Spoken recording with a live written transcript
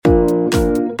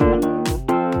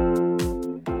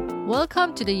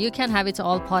Welcome to the You Can Have It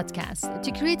All podcast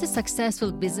to create a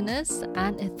successful business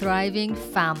and a thriving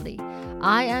family.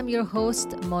 I am your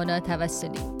host, Mona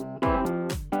Tawassuli.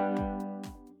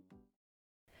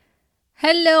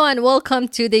 Hello and welcome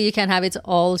to the You Can Have It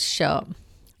All show.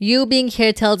 You being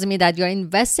here tells me that you're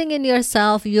investing in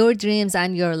yourself, your dreams,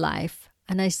 and your life.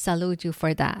 And I salute you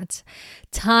for that.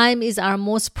 Time is our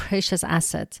most precious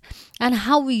asset, and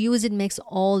how we use it makes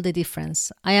all the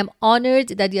difference. I am honored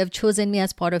that you have chosen me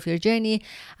as part of your journey,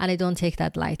 and I don't take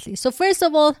that lightly. So first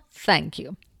of all, thank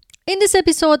you. In this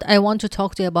episode, I want to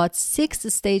talk to you about 6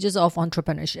 stages of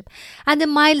entrepreneurship and the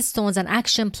milestones and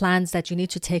action plans that you need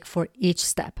to take for each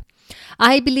step.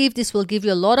 I believe this will give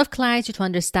you a lot of clarity to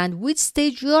understand which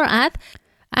stage you're at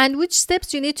and which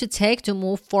steps you need to take to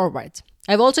move forward.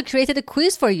 I've also created a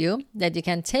quiz for you that you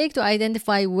can take to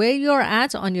identify where you're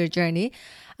at on your journey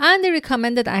and the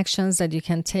recommended actions that you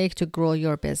can take to grow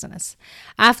your business.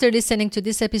 After listening to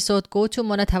this episode, go to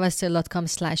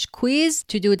monatawassuli.com/quiz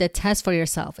to do the test for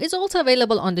yourself. It's also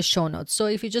available on the show notes. So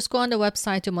if you just go on the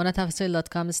website to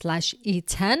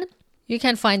monatawassuli.com/E10, you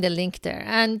can find the link there.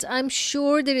 And I'm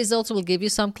sure the results will give you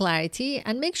some clarity,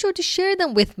 and make sure to share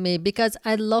them with me because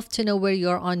I'd love to know where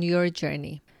you're on your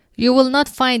journey. You will not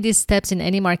find these steps in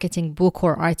any marketing book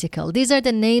or article. These are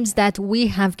the names that we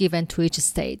have given to each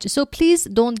stage. So please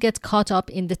don't get caught up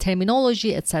in the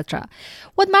terminology, etc.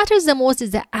 What matters the most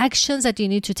is the actions that you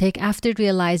need to take after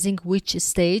realizing which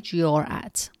stage you're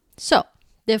at. So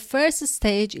the first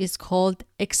stage is called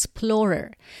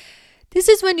Explorer. This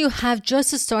is when you have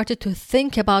just started to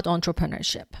think about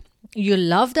entrepreneurship. You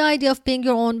love the idea of being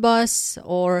your own boss,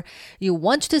 or you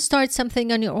want to start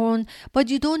something on your own, but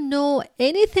you don't know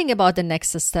anything about the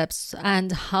next steps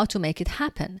and how to make it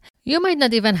happen. You might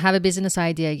not even have a business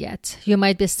idea yet. You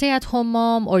might be a stay-at-home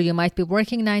mom, or you might be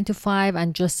working 9 to 5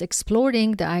 and just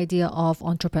exploring the idea of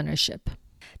entrepreneurship.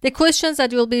 The questions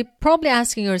that you'll be probably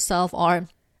asking yourself are,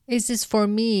 is this for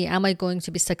me? Am I going to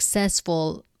be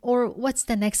successful? Or what's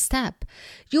the next step?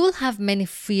 You will have many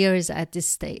fears at this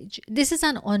stage. This is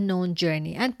an unknown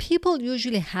journey, and people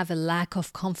usually have a lack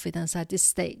of confidence at this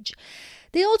stage.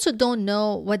 They also don't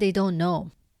know what they don't know.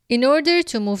 In order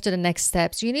to move to the next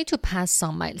steps, you need to pass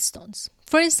some milestones.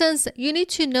 For instance, you need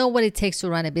to know what it takes to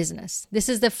run a business. This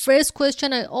is the first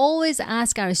question I always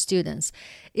ask our students.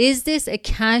 Is this a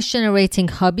cash-generating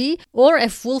hobby or a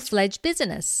full-fledged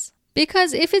business?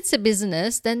 Because if it's a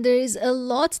business, then there is a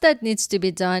lot that needs to be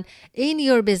done in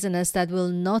your business that will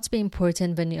not be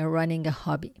important when you're running a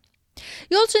hobby.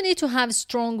 You also need to have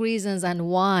strong reasons and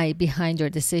why behind your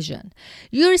decision.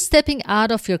 You're stepping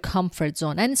out of your comfort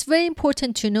zone, and it's very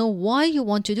important to know why you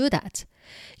want to do that.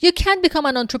 You can't become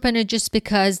an entrepreneur just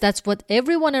because that's what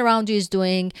everyone around you is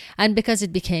doing and because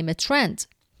it became a trend.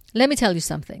 Let me tell you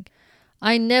something.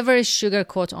 I never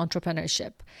sugarcoat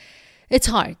entrepreneurship. It's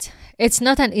hard. It's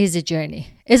not an easy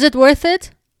journey. Is it worth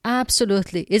it?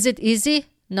 Absolutely. Is it easy?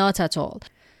 Not at all.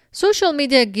 Social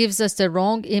media gives us the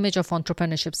wrong image of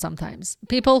entrepreneurship sometimes.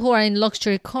 People who are in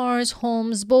luxury cars,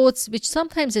 homes, boats, which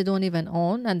sometimes they don't even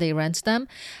own and they rent them,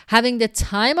 having the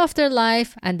time of their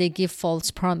life, and they give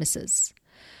false promises.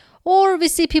 Or we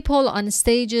see people on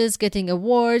stages getting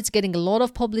awards, getting a lot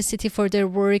of publicity for their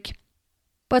work.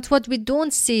 But what we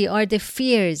don't see are the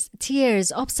fears,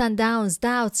 tears, ups and downs,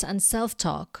 doubts, and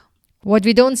self-talk. What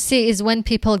we don't see is when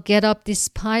people get up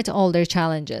despite all their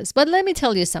challenges. But let me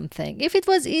tell you something. If it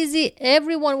was easy,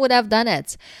 everyone would have done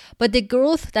it. But the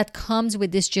growth that comes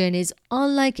with this journey is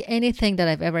unlike anything that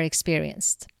I've ever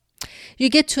experienced. You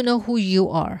get to know who you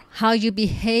are, how you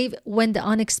behave when the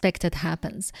unexpected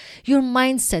happens, your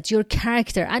mindset, your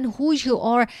character, and who you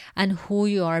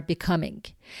are becoming.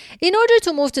 In order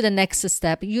to move to the next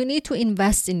step, you need to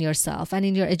invest in yourself and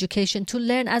in your education to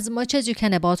learn as much as you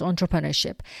can about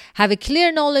entrepreneurship. Have a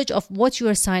clear knowledge of what you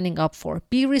are signing up for.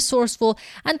 Be resourceful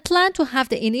and plan to have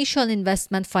the initial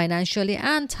investment financially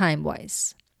and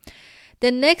time-wise.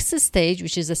 The next stage,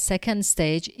 which is the second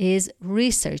stage, is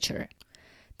researcher.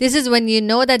 This is when you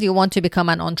know that you want to become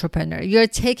an entrepreneur. You're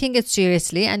taking it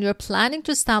seriously and you're planning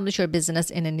to establish your business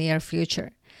in the near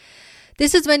future.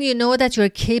 This is when you know that you're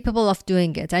capable of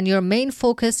doing it and your main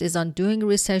focus is on doing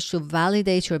research to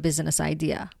validate your business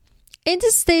idea. In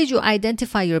this stage, you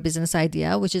identify your business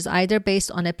idea, which is either based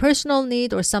on a personal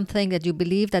need or something that you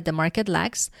believe that the market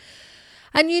lacks.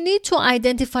 And you need to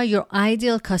identify your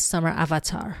ideal customer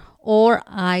avatar, or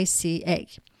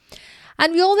ICA.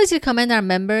 And we always recommend our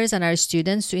members and our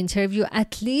students to interview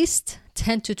at least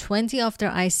 10 to 20 of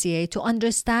their ICA to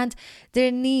understand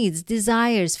their needs,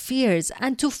 desires, fears,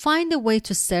 and to find a way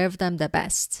to serve them the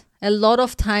best. A lot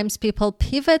of times people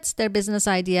pivot their business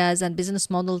ideas and business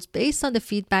models based on the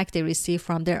feedback they receive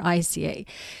from their ICA.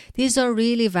 These are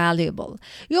really valuable.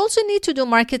 You also need to do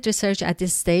market research at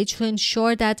this stage to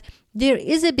ensure that there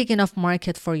is a big enough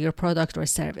market for your product or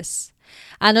service.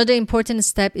 Another important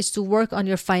step is to work on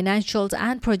your financials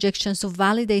and projections to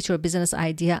validate your business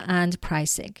idea and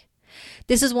pricing.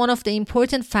 This is one of the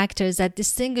important factors that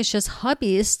distinguishes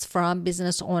hobbyists from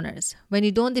business owners. When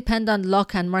you don't depend on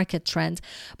luck and market trend,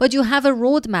 but you have a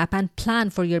roadmap and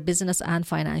plan for your business and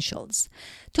financials.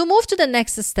 To move to the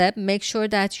next step, make sure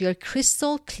that you're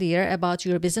crystal clear about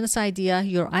your business idea,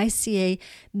 your ICA,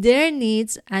 their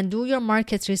needs, and do your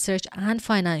market research and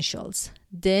financials.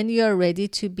 Then you're ready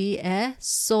to be a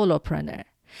solopreneur,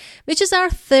 which is our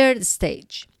third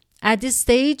stage. At this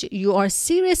stage, you are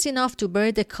serious enough to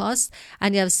bear the cost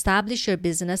and you have established your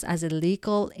business as a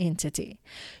legal entity.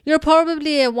 You're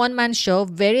probably a one-man show,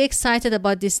 very excited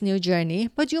about this new journey,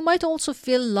 but you might also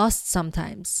feel lost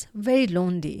sometimes, very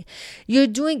lonely. You're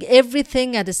doing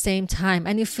everything at the same time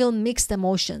and you feel mixed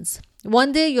emotions.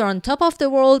 One day you're on top of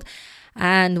the world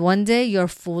and one day you're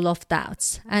full of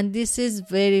doubts. And this is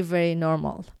very, very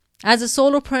normal. As a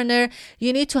solopreneur,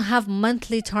 you need to have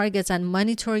monthly targets and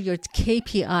monitor your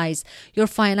KPIs, your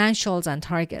financials and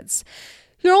targets.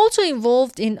 You're also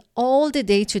involved in all the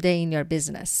day-to-day in your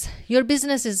business. Your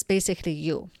business is basically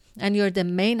you, and you're the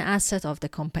main asset of the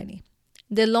company.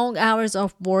 The long hours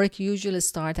of work usually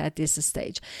start at this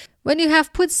stage, when you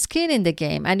have put skin in the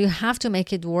game and you have to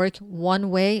make it work one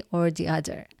way or the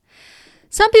other.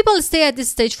 Some people stay at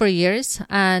this stage for years,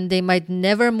 and they might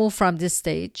never move from this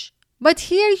stage. But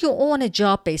here you own a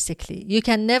job basically. You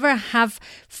can never have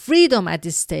freedom at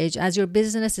this stage as your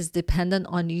business is dependent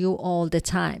on you all the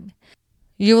time.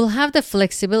 You will have the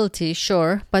flexibility,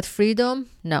 sure, but freedom,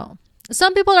 no.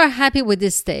 Some people are happy with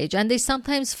this stage and they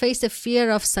sometimes face the fear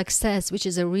of success, which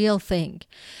is a real thing.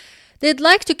 They'd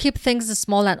like to keep things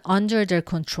small and under their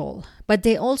control, but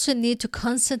they also need to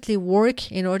constantly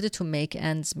work in order to make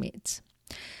ends meet.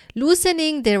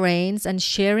 Loosening the reins and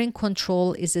sharing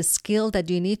control is a skill that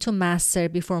you need to master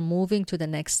before moving to the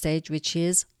next stage, which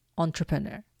is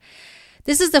entrepreneur.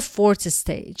 This is the fourth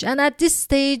stage. And at this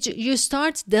stage, you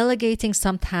start delegating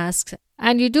some tasks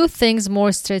and you do things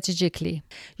more strategically.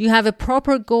 You have a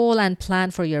proper goal and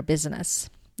plan for your business.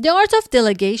 The art of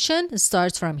delegation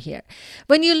starts from here.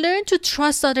 When you learn to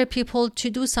trust other people to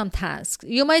do some tasks,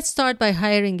 you might start by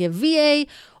hiring a VA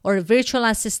or a virtual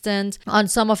assistant on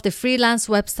some of the freelance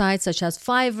websites such as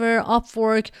Fiverr,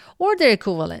 Upwork, or their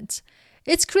equivalent.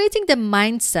 It's creating the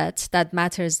mindset that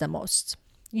matters the most.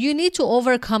 You need to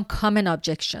overcome common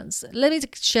objections. Let me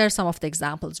share some of the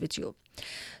examples with you.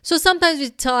 So sometimes we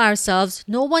tell ourselves,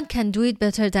 no one can do it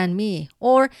better than me,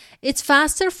 or it's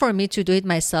faster for me to do it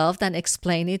myself than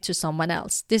explain it to someone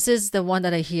else. This is the one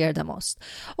that I hear the most.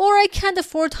 Or I can't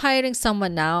afford hiring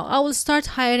someone now. I will start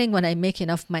hiring when I make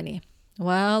enough money.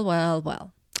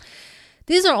 Well.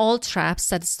 These are all traps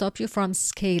that stop you from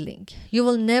scaling. You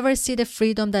will never see the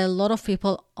freedom that a lot of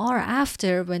people are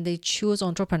after when they choose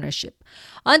entrepreneurship.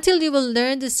 Until you will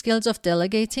learn the skills of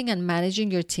delegating and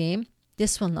managing your team,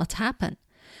 this will not happen.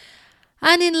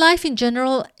 And in life in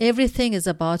general, everything is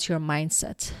about your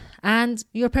mindset and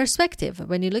your perspective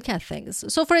when you look at things.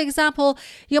 So for example,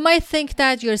 you might think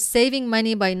that you're saving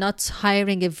money by not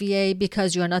hiring a VA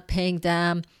because you're not paying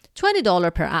them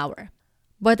 $20 per hour.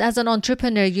 But as an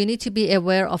entrepreneur, you need to be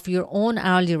aware of your own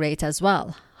hourly rate as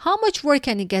well. How much work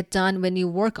can you get done when you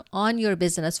work on your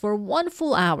business for 1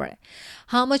 full hour?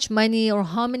 How much money or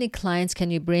how many clients can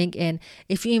you bring in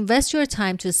if you invest your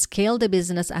time to scale the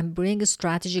business and bring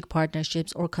strategic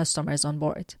partnerships or customers on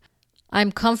board?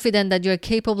 I'm confident that you're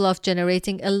capable of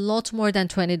generating a lot more than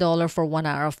 $20 for 1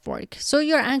 hour of work. So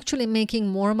you're actually making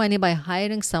more money by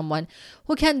hiring someone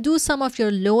who can do some of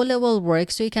your low-level work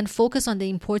so you can focus on the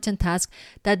important tasks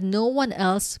that no one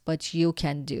else but you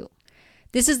can do.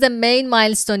 This is the main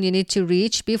milestone you need to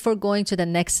reach before going to the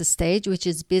next stage, which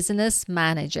is business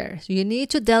manager. You need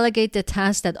to delegate the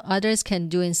tasks that others can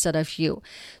do instead of you,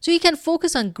 so you can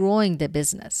focus on growing the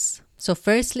business. So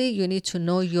firstly, you need to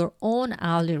know your own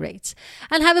hourly rates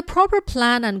and have a proper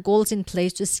plan and goals in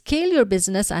place to scale your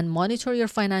business and monitor your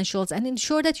financials and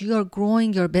ensure that you are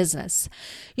growing your business.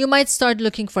 You might start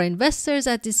looking for investors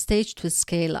at this stage to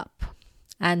scale up.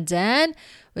 And then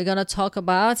we're going to talk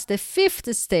about the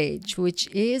fifth stage, which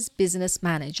is business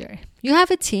manager. You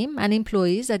have a team and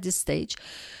employees at this stage.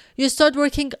 You start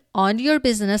working on your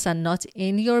business and not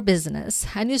in your business.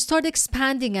 And you start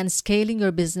expanding and scaling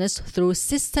your business through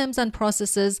systems and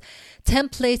processes,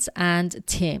 templates, and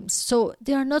teams. So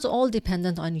they are not all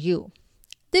dependent on you.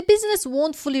 the business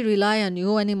won't fully rely on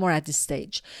you anymore at this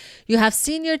stage. You have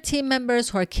senior team members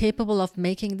who are capable of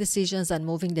making decisions and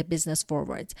moving the business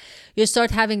forward. You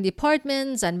start having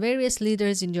departments and various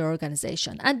leaders in your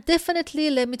organization. And definitely,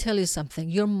 let me tell you something,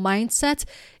 your mindset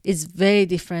is very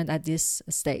different at this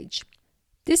stage.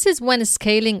 This is when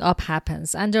scaling up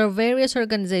happens, and there are various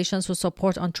organizations who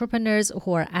support entrepreneurs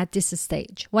who are at this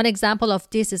stage. One example of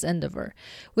this is Endeavor,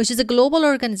 which is a global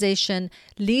organization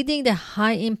leading the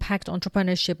high-impact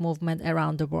entrepreneurship movement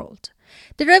around the world.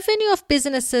 The revenue of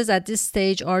businesses at this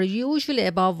stage are usually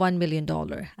above $1 million,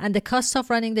 and the cost of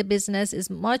running the business is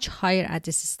much higher at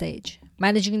this stage.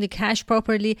 Managing the cash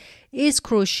properly is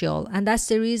crucial, and that's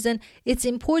the reason it's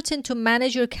important to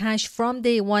manage your cash from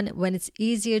day one when it's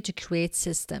easier to create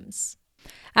systems.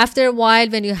 After a while,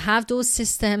 when you have those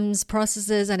systems,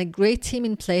 processes, and a great team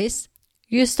in place,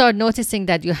 you start noticing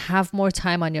that you have more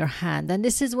time on your hand. And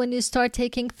this is when you start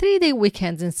taking 3-day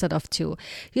weekends instead of 2.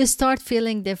 You start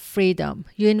feeling the freedom.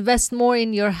 You invest more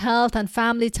in your health and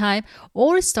family time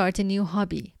or start a new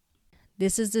hobby.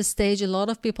 This is the stage a lot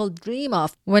of people dream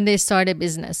of when they start a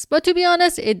business. But to be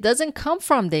honest, it doesn't come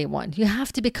from day one. You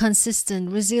have to be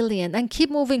consistent, resilient, and keep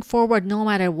moving forward no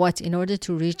matter what in order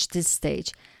to reach this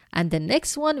stage. And the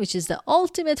next one, which is the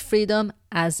ultimate freedom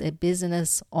as a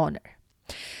business owner.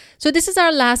 So this is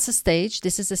our last stage.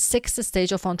 This is the 6th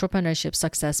stage of entrepreneurship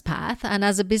success path. And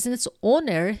as a business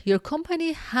owner, your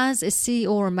company has a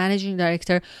CEO or managing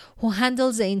director who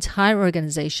handles the entire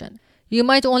organization. You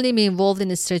might only be involved in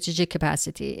a strategic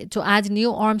capacity to add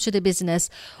new arms to the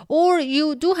business, or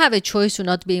you do have a choice to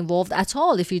not be involved at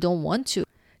all if you don't want to.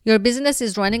 Your business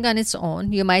is running on its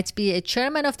own. You might be a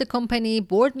chairman of the company,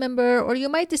 board member, or you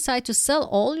might decide to sell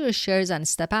all your shares and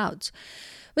step out.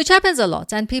 Which happens a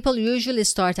lot, and people usually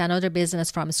start another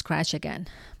business from scratch again.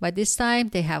 But this time,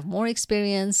 they have more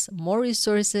experience, more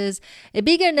resources, a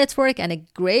bigger network, and a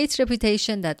great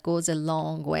reputation that goes a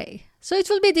long way. So it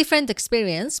will be a different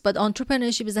experience, but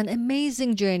entrepreneurship is an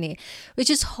amazing journey, which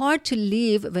is hard to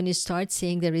leave when you start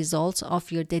seeing the results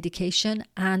of your dedication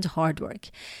and hard work.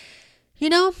 You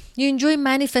know, you enjoy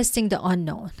manifesting the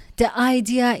unknown, the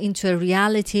idea into a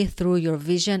reality through your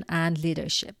vision and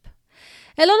leadership.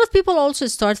 A lot of people also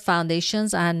start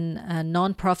foundations and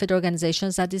non-profit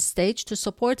organizations at this stage to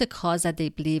support a cause that they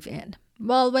believe in.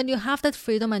 Well, when you have that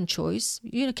freedom and choice,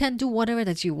 you can do whatever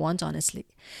that you want, honestly.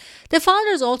 The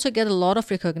founders also get a lot of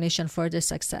recognition for their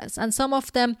success, and some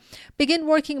of them begin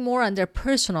working more on their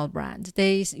personal brand.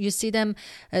 You see them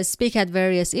speak at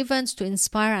various events to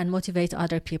inspire and motivate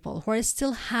other people who are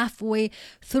still halfway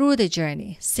through the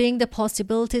journey. Seeing the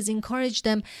possibilities encourage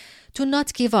them to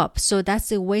not give up. So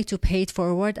that's a way to pay it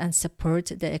forward and support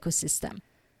the ecosystem.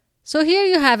 So here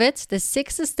you have it, the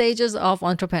 6 stages of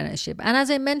entrepreneurship. And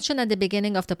as I mentioned at the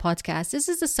beginning of the podcast, this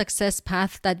is the success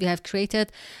path that we have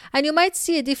created. And you might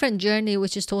see a different journey,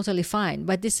 which is totally fine.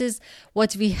 But this is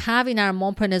what we have in our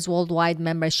Mompreneurs Worldwide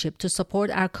membership to support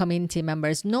our community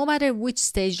members, no matter which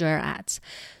stage you're at.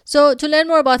 So to learn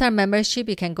more about our membership,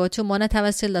 you can go to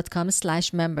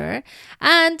monatawassil.com/member.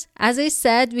 And as I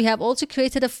said, we have also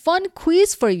created a fun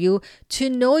quiz for you to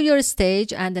know your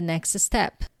stage and the next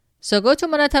step. So go to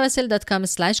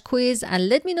monatawassil.com/quiz and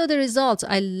let me know the results.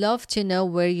 I love to know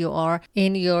where you are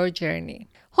in your journey.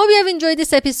 Hope you have enjoyed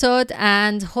this episode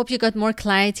and hope you got more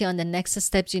clarity on the next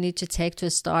steps you need to take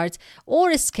to start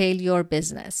or scale your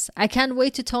business. I can't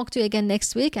wait to talk to you again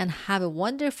next week and have a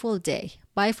wonderful day.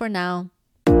 Bye for now.